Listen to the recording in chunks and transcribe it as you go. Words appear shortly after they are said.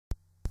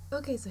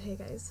Okay, so hey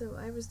guys, so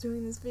I was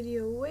doing this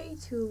video way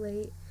too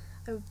late.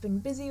 I've been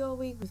busy all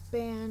week with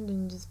band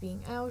and just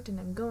being out, and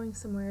I'm going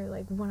somewhere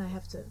like when I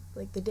have to,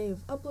 like the day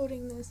of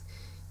uploading this.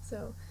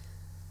 So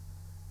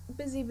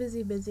busy.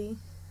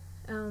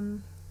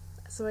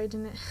 So I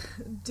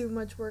didn't do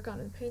much work on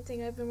a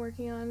painting I've been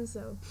working on,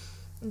 so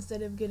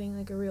instead of getting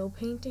like a real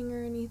painting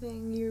or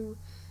anything, you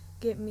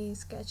get me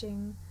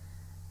sketching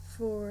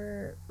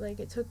for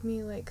like, it took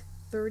me like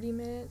 30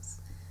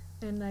 minutes.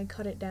 And I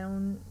cut it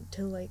down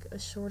to like a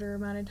shorter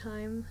amount of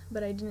time,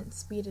 but I didn't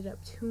speed it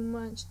up too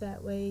much,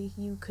 that way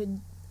you could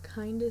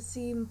kind of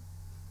see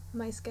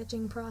my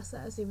sketching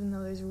process, even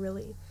though there's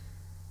really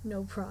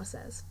no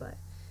process. But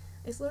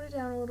I slowed it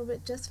down a little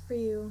bit just for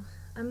you.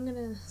 I'm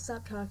gonna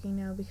stop talking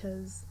now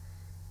because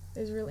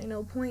there's really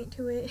no point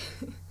to it.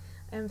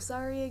 I'm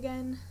sorry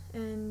again,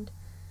 and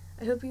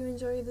I hope you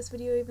enjoy this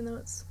video even though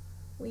it's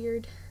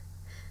weird.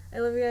 I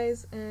love you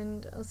guys,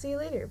 and I'll see you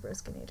later,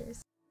 Broskinators.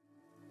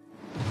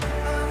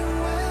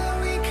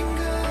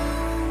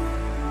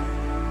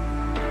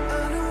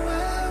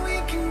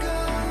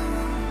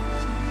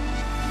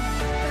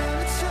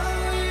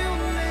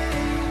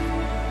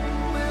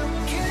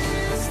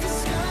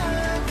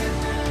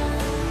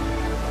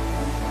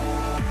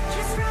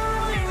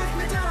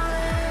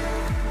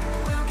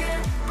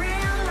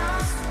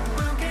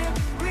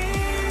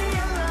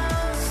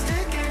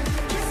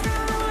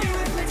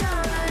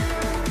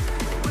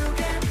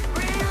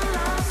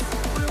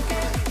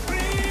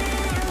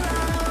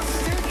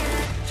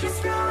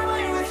 Just run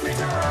away with me,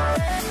 darling.